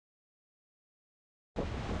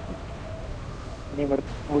नहीं मर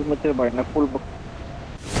फुल मुझे बढ़ना फुल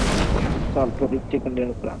चल तो चिकन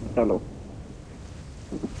डिनर प्लान चलो।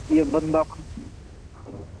 ये बंदा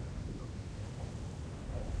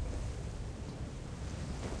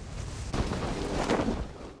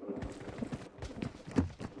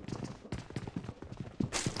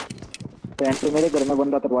पैंट तो मेरे घर में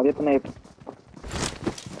बंदा करवा दिया तूने एक।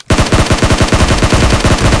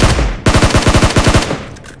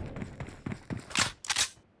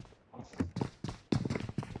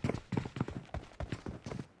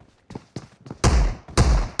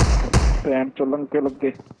 पैंट तो लंग के लग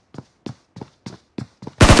गए।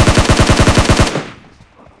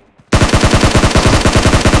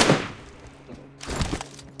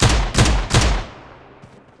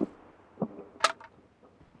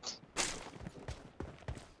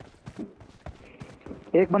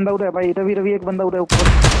 एक बंदा उधर है भाई रवि रवि एक बंदा उधर ऊपर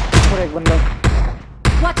ऊपर एक बंदा।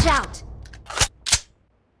 Watch out!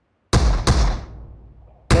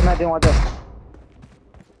 लेना दे वहां तक।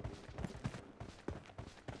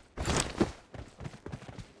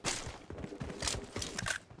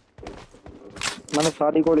 मैंने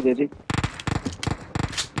सारी गोली दे दी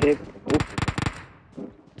एक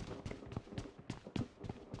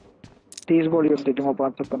 30 गोली होती थी वो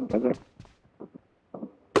 556 पैसे।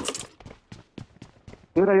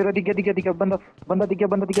 ये दिख गया बंदा बंदा दिख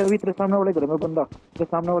गया अभी तेरे सामने वाले घर में बंदा तेरे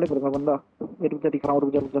सामने वाले घर में बंदा। ये रुक जा दिख रहा हूँ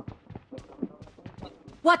रुक जा।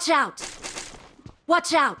 Watch out!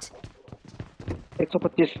 Watch out!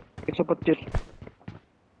 125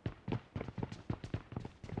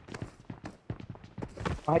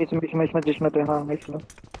 हाँ इसमें जिसमें थे हाँ इसमें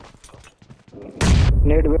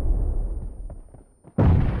नेट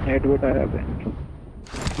वेट आया बैंक।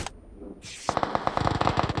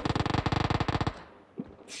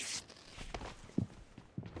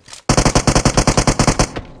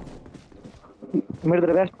 मेरे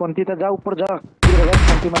इधर वेस्ट पहुंची था जा ऊपर जा इधर वेस्ट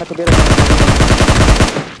पहुंची मैंने तो दे रखा।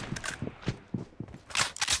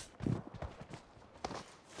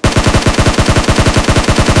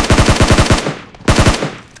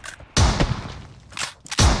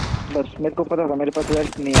 बस मेरे को पता था मेरे पास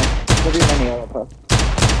वेस्ट नहीं है तभी मैं नहीं आया था।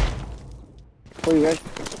 कोई वेस्ट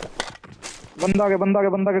बंदा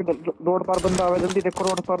के रोड पर बंदा आवे जल्दी देखो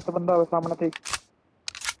रोड पर तो बंदा आवे सामने थे।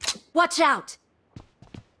 Watch out!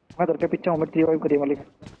 मैं घर के पीछे हूँ मेरी रिवाइव करिए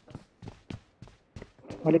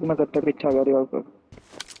मलिक मैं घर के पीछे आ गया रिवाइव कर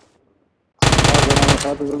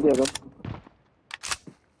जल्दी आ गया।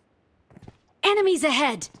 Enemies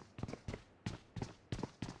ahead!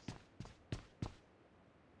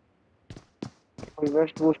 कोई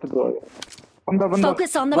वेस्ट बूस्ट दो बंदा बंदा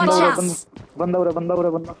Focus on the boss! बंदा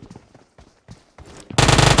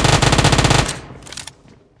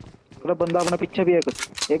अरे बंदा अपने पीछे भी है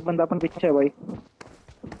एक बंदा अपने पीछे है भाई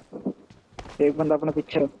एक बंदा अपने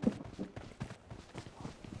पीछे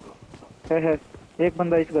है एक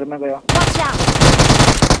बंदा इस घर में गया। Watch out!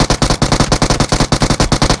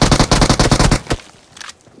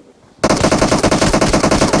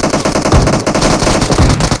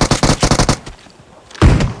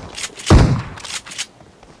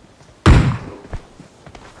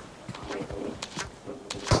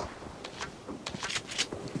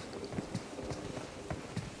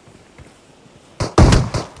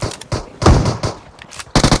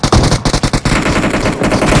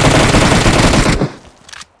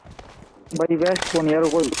 भाई वेस्ट कौन यार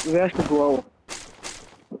कोई वेस्ट दुआओ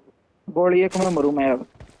गोली एक में मरूं मैं यार।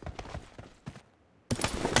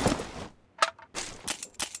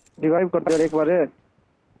 रिवाइव कर दे एक बार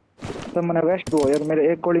तब मैंने वेस्ट दो यार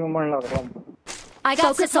मेरे एक गोली में मरने लग रहा हूं। I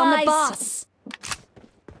got Focus on the boss!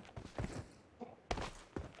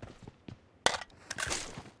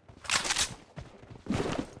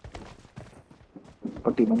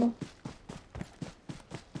 पट्टी मैंने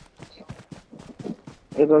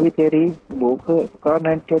एक अभी तेरी भूख का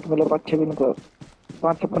 98 मतलब अच्छे भी नहीं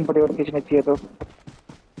 556 पड़े और किसी ने चाहिए तो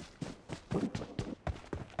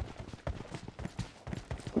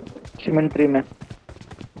सीमेंट्री में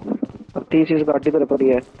 30 इस गाड़ी तरह पड़ी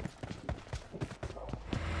है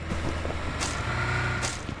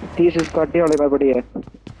 30 इस गाड़ी वाले में पड़ी है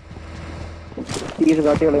 30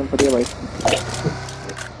 गाड़ी वाले में पड़ी है भाई।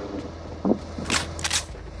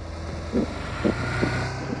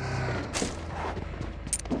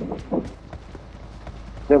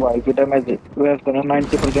 भाई की डैमेज वेस्ट करना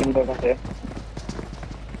 90% डैमेज है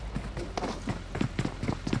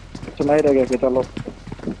सुनाई रह गया कि चलो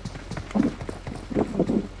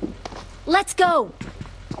Let's go!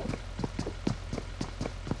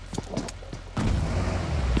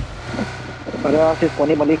 अरे आसिफ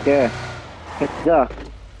कोनी मलिक है जा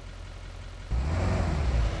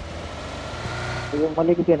ये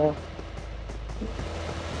मलिक भी है ना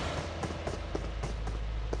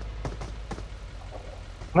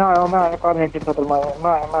मैं आया कार 90 खत्म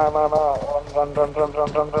मैं run run run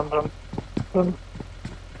run run run run run.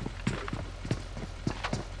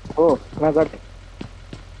 ओ मैं गट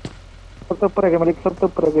सबसे ऊपर है मलिक, सबसे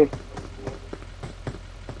ऊपर है।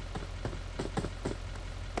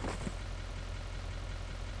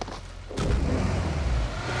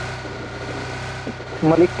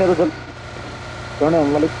 मलिक का तो जल्दी कौन है?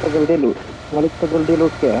 मलिक का जल्दी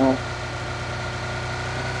लूट के हाँ।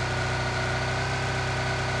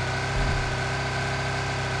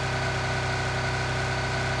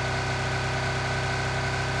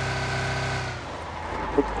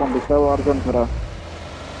 कुछ कम दिखा और जन खरा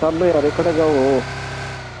चल लो यार इकड़े जाओ।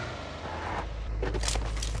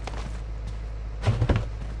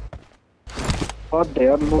 बहुत दे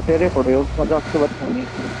यार लुटेरे पड़े हो मजाक से बात नहीं।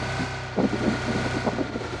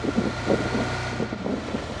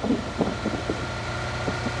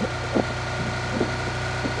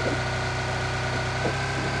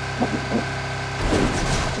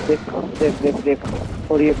 देख देख देख देख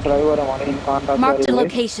और ये ड्राइवर हमारे इनकान रात Marked a हुए।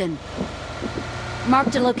 location.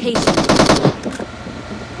 Marked a location.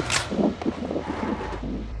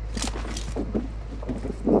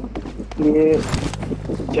 ये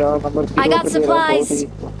चार नंबर I got supplies.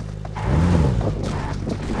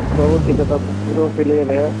 बहुत ही ज्यादा हीरो प्लेयर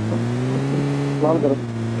है। लाल करो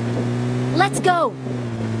Let's go.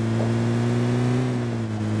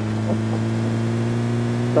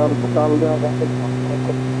 डाल दे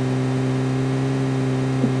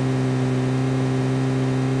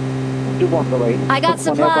भाई। I got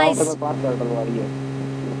supplies. में 5,000 डलवा रही है।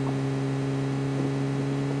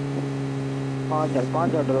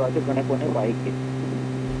 5,000 डलवा के गणे कोने बाइक की।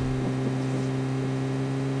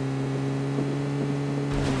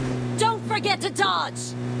 Don't forget to dodge.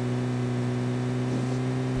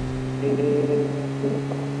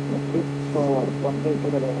 तो बंदे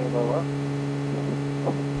तो रहेंगे बाबा।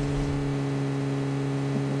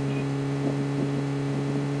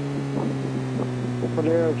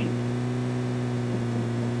 प्लेयर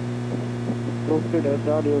रोकेड है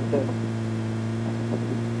दाढ़ी होते हैं।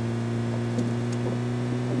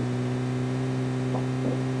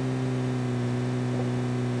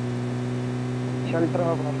 शेल्टर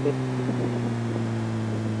में बंदे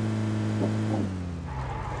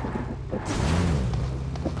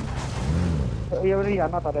ये वाली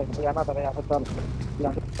आना था रे यहाँ पे चल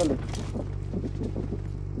यहाँ से चल।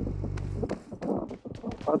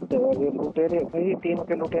 ये लुटेरे मेरी टीम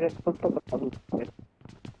के लुटेरे खुद तो बता दूँ।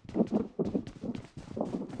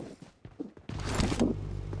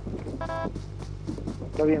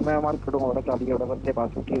 तभी मैं मार खड़ूंगा बड़ा चाली बड़ा बंदे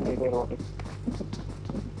पास की के रोड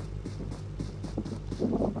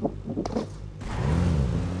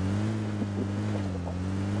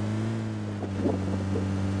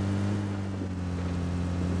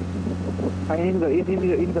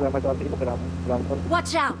इधर मैं चाहती हूँ।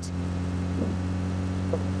 Watch out.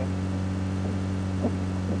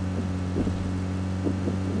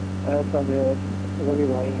 ऐसा रवि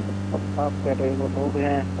भाई आप कह रहे हो लोग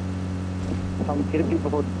हैं हम फिर भी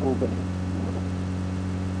बहुत खूब हैं।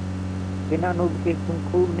 बिना नूब के तुम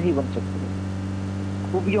खूब नहीं बन सकते।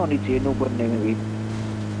 खूबी होनी चाहिए नूब बनने में भी।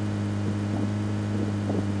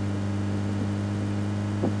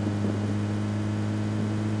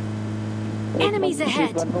 Enemies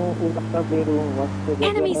ahead.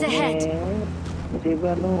 Enemies ahead.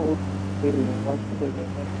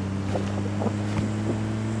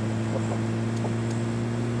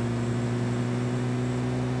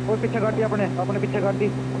 वो पीछे गाड़ी अपने पीछे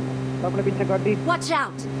गाड़ी। Watch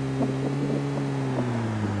out.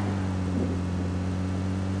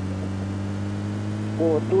 वो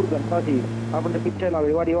दूर गंदा थी अपने पीछे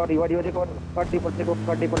लगे वाड़ी गाड़ी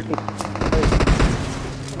पलटी।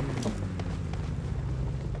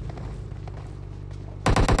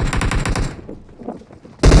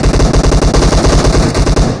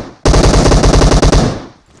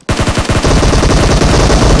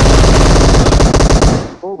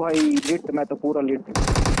 ओ भाई लिट मैं तो पूरा लिट।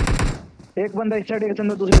 एक बंदा इस साइड एक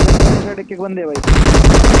बंदा दूसरी साइड एक बंदे भाई।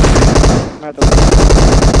 मैं तो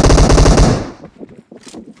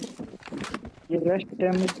ये रेस्ट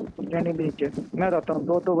टाइम में जाने बीच मैं रहता हूँ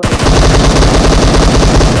दो बंदे।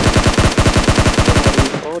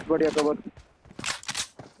 बहुत बढ़िया कवर।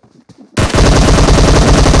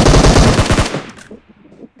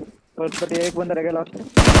 बहुत बढ़िया एक बंदा रह गया लास्ट।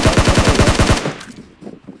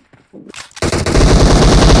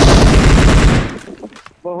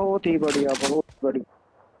 बहुत ही बढ़िया बहुत बढ़िया।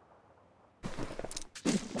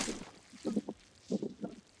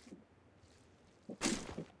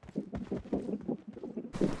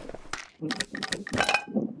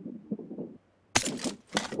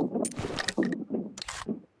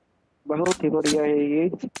 बहुत ही बढ़िया है ये।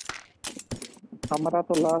 हमारा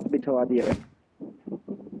तो लाश बिछवा दिया है,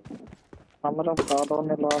 हमारा सालों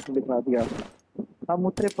ने लाश बिछा दिया। हम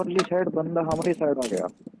उतरे परली साइड, बंदा हमारी साइड आ गया।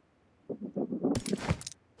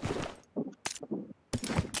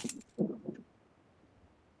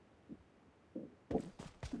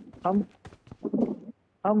 हम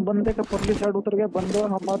हम बंदे के परली साइड उतर गए, बंदा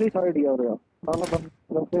हमारी साइड ही आ गया। साला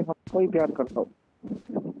बंदा से हमको ही प्यार करता हूँ।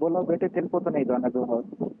 बोला बेटे तेरे को तो नहीं जाना दूंगा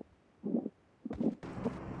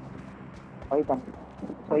भाई। तुम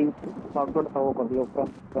सही पासवर्ड था वो कर दिया उसका।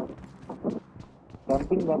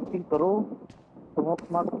 कैंपिंग वैम्पिंग करो, स्मोक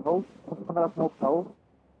स्माक खाओ, 15 स्मोक खाओ।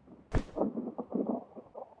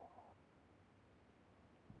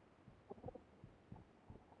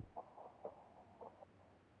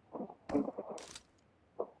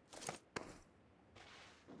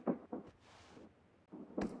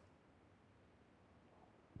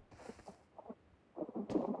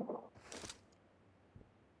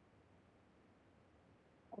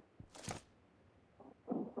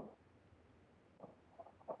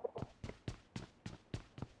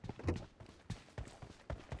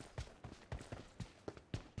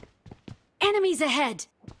 Enemies ahead!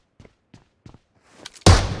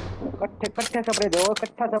 कट्ठे कट्ठे स्प्रे दो,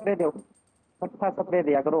 कट्ठा स्प्रे दो, कट्ठा स्प्रे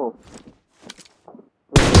दिया करो।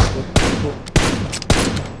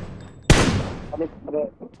 अरे अरे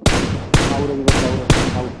आउरे भी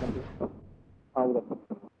आउरे आउरे।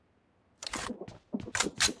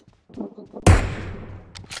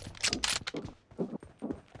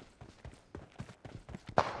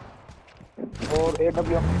 और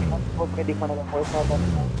AWM में दिखाने का कोई फायदा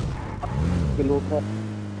नहीं कि लोग है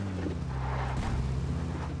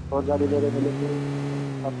और गाड़ी दे रहे मिलेंगे,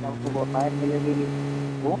 अपने आपको बहुत टाइम मिलेगी।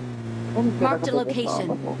 वो तुम क्या Marked a कर location.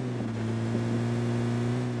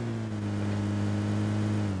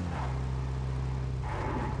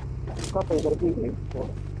 उसका तो इधर भी है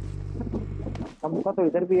हमका तो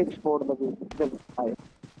इधर भी एक स्पॉट लगी जब आए।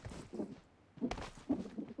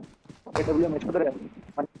 AWM इधर है,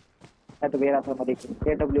 मैं तो गया था मलिक।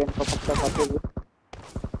 AWM का पक्का खाते हुए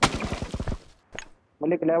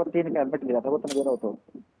मलिक लेवल 3 का हेलमेट लिया था, वो तो मेरा हो।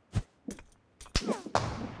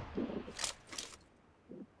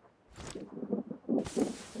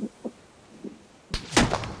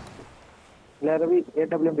 ले रवि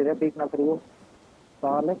AWM दे दे, पीक ना करियो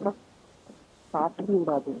साले का, साथ भी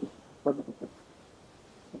उड़ा दूंगी।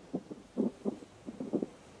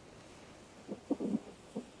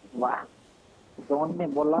 वाह, जॉन ने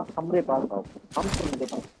बोला हमरे पास आओ, हम तुमके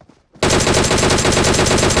पास।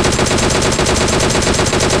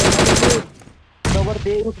 कवर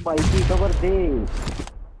दे उस भाई की, कवर दे।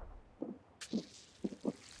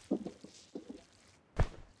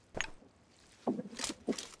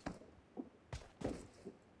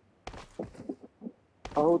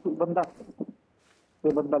 आओ तू बंदा,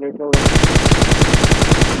 ये बंदा लेट हो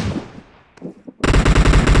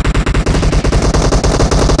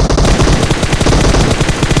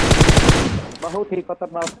बहुत ही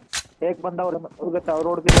खतरनाक। एक बंदा और उधर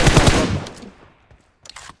रोड की तरफ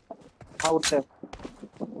आउट है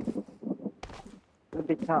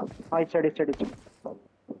पीछा। हाँ इस साइड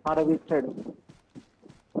हाँ रवि इस साइड।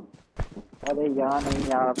 अरे यार नहीं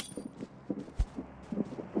यार,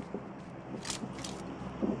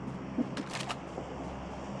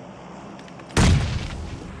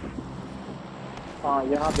 हाँ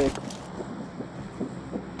यहाँ देख।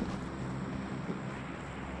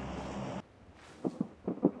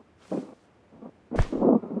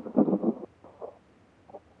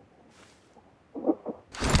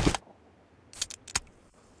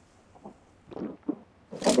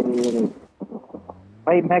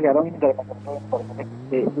 भाई मैं कह रहा हूँ इन घर में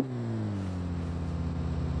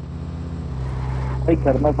भाई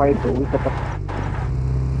घर में फाइट होगी खत्म।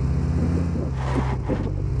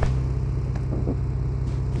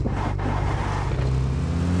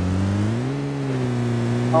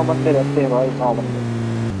 नौ बंदे रहते हैं भाई, 9 बंदे।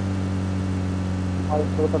 हमारे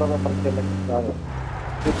सूत्रों में बंदे लगे जा रहे हैं,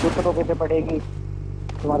 ये सूत्रों पे से पड़ेगी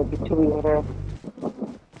तुम्हारे पीछे भी हो रहे हैं।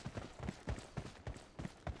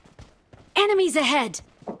 Enemies ahead!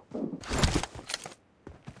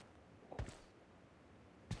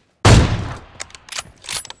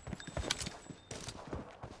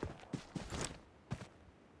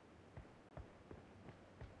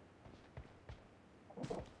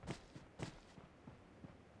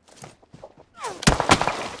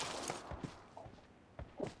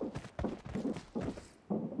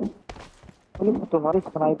 बोले तुम्हारी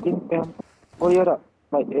स्नाइपिंग पे हम ओ यार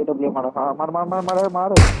भाई AWM मारो। हाँ मार मार मार मार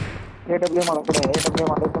मार AWM मारो, AWM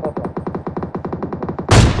मारो।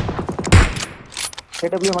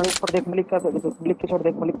 AWM हमारे ऊपर देख, मलिक का मलिक की साइड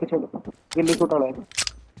देख, मलिक की साइड गिल्ली शूट वाला है।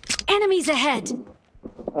 Enemies ahead!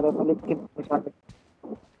 अरे मलिक के निशान पे।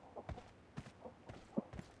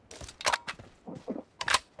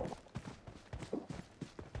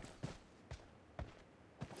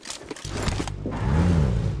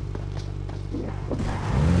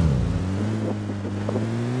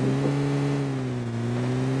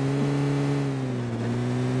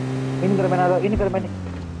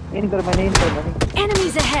 इन कर मैंने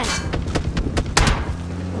Enemies ahead!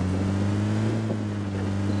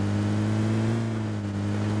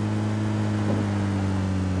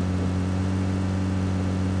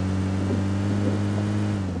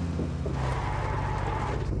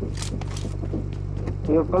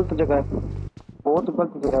 ये गलत जगह है, बहुत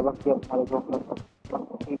गलत जगह है। बाकी हमारे जो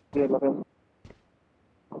ये लगे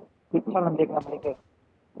पीछा न देखना मलिक है।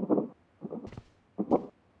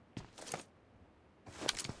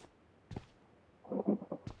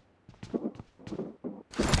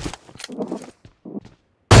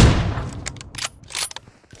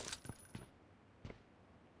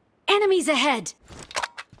 Enemies ahead!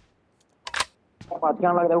 बात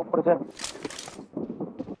क्या लग रहा है ऊपर से।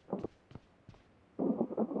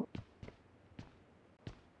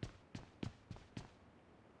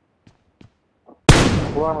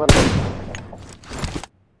 हुआ मतलब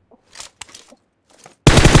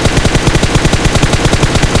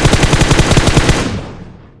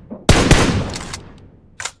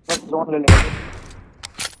बस जोन ले लेंगे।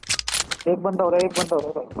 एक बंदा हो रहा है, एक बंदा हो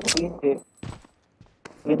रहा है, तीन थे,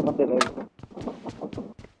 तीन बंदे रहे।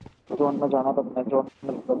 जोन में जाना तो अपना जोन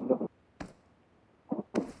में निकल लो।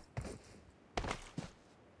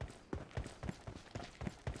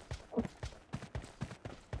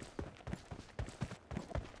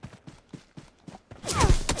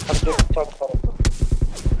 अब देख चेक करो,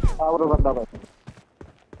 पावर बंदा भाई,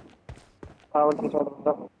 पावर की साइड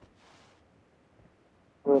बंदा।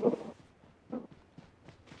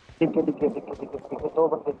 ठीक है ठीक है ठीक है ठीक है ठीक है, दो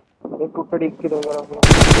बंदे, एक टुकड़ी की वगैरह।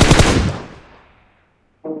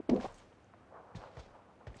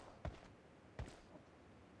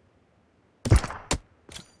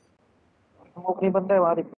 स्मोक नहीं बनता है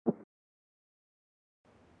हमारी।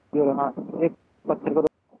 ये रहा, हाँ एक पत्थर को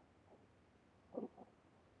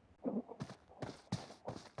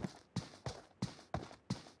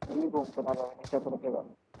घूम बना रहा है, नीचे तो रखेगा।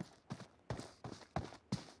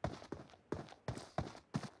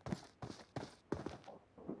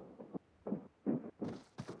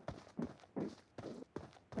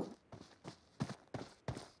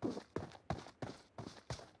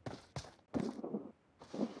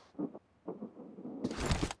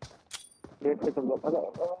 लेट पे चल जाता है।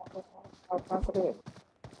 कहाँ करे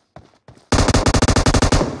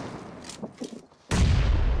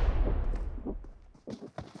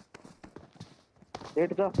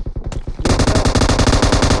लेट जा, लेट जा।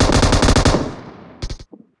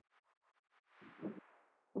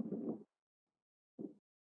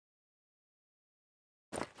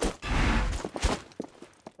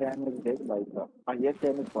 डैमेज देख भाई का, ये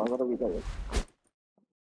डैमेज पावर भी का।